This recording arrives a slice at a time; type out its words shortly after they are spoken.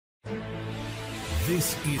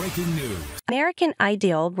This is breaking news. American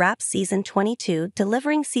Idol wraps season 22,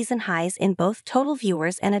 delivering season highs in both total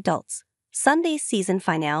viewers and adults. Sunday's season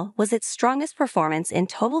finale was its strongest performance in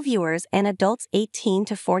total viewers and adults 18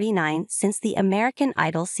 to 49 since the American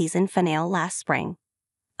Idol season finale last spring.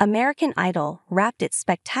 American Idol wrapped its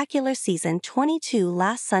spectacular season 22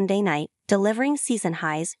 last Sunday night, delivering season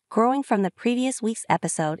highs, growing from the previous week's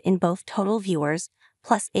episode in both total viewers,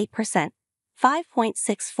 plus 8%,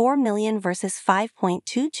 5.64 million versus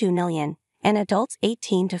 5.22 million, and adults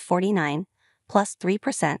 18 to 49, plus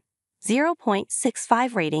 3%,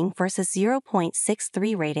 0.65 rating versus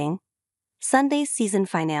 0.63 rating. Sunday's season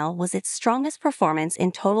finale was its strongest performance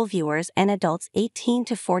in total viewers and adults 18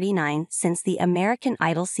 to 49 since the American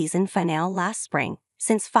Idol season finale last spring,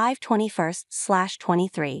 since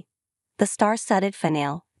 5/21/23. The star-studded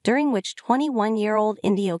finale, during which 21-year-old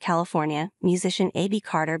Indio, California, musician Abi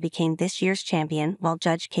Carter became this year's champion while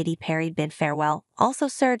Judge Katy Perry bid farewell, also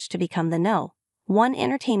surged to become the No. 1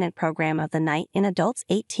 entertainment program of the night in adults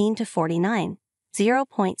 18 to 49,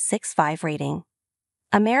 0.65 rating.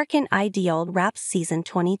 American Idol wraps season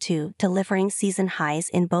 22, delivering season highs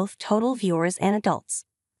in both total viewers and adults.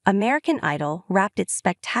 American Idol wrapped its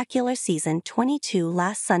spectacular season 22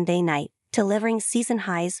 last Sunday night, delivering season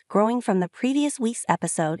highs, growing from the previous week's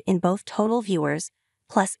episode in both total viewers,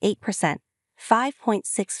 plus 8%,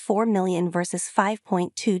 5.64 million versus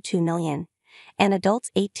 5.22 million, and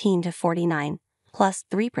adults 18 to 49, plus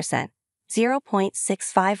 3%,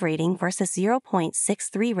 0.65 rating versus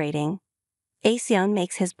 0.63 rating. Aseon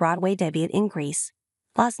makes his Broadway debut in Greece.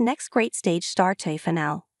 La's next great stage star to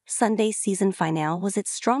finale. Sunday's season finale was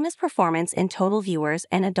its strongest performance in total viewers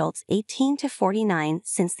and adults 18 to 49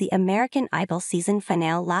 since the American Idol season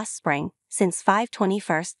finale last spring, since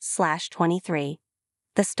 5/21/23.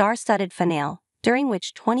 The star-studded finale, during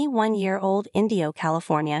which 21-year-old Indio,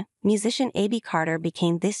 California, musician Abi Carter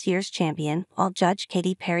became this year's champion while Judge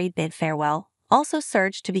Katy Perry bid farewell, also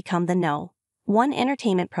surged to become the No. 1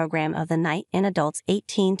 entertainment program of the night in adults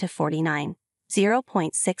 18 to 49,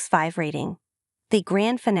 0.65 rating. The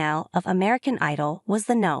grand finale of American Idol was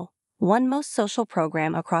the No. 1 most social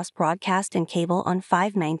program across broadcast and cable on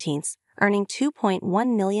 5/19, earning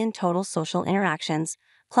 2.1 million total social interactions,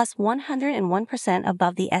 plus 101%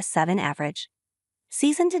 above the S7 average.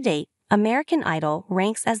 Season to date, American Idol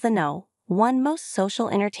ranks as the No. 1 most social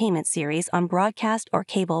entertainment series on broadcast or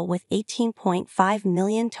cable with 18.5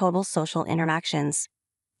 million total social interactions.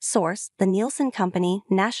 Source: The Nielsen Company,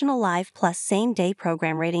 National Live Plus Same-Day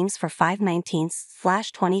Program Ratings for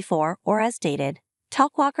 5/19/24 or as dated.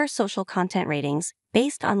 Talkwalker Social Content Ratings,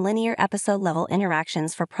 based on linear episode-level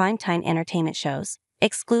interactions for primetime entertainment shows,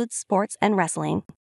 excludes sports and wrestling.